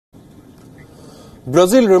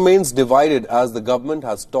Brazil remains divided as the government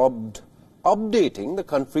has stopped updating the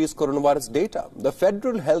country's coronavirus data. The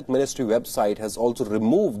Federal Health Ministry website has also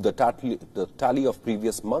removed the tally of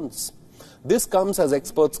previous months. This comes as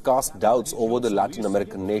experts cast doubts over the Latin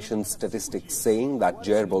American nation's statistics, saying that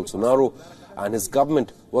Jair Bolsonaro and his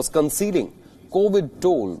government was concealing COVID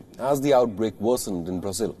toll as the outbreak worsened in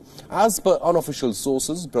Brazil. As per unofficial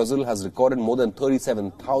sources, Brazil has recorded more than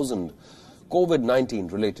 37,000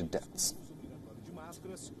 COVID-19 related deaths.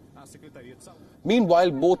 Meanwhile,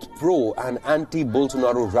 both pro- and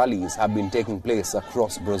anti-Bolsonaro rallies have been taking place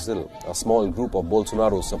across Brazil. A small group of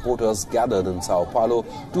Bolsonaro supporters gathered in Sao Paulo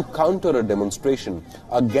to counter a demonstration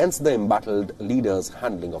against the embattled leader's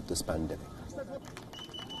handling of this pandemic.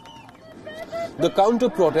 The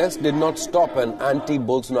counter-protest did not stop an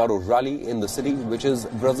anti-Bolsonaro rally in the city, which is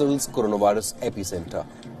Brazil's coronavirus epicenter.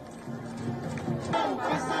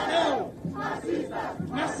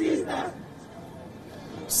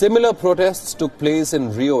 Similar protests took place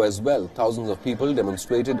in Rio as well. Thousands of people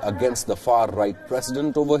demonstrated against the far-right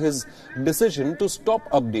president over his decision to stop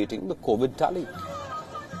updating the COVID tally.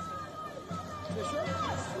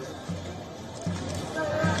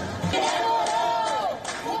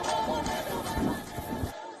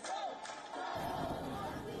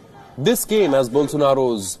 This came as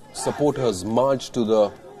Bolsonaro's supporters marched to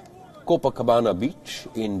the Copacabana beach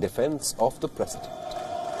in defense of the president.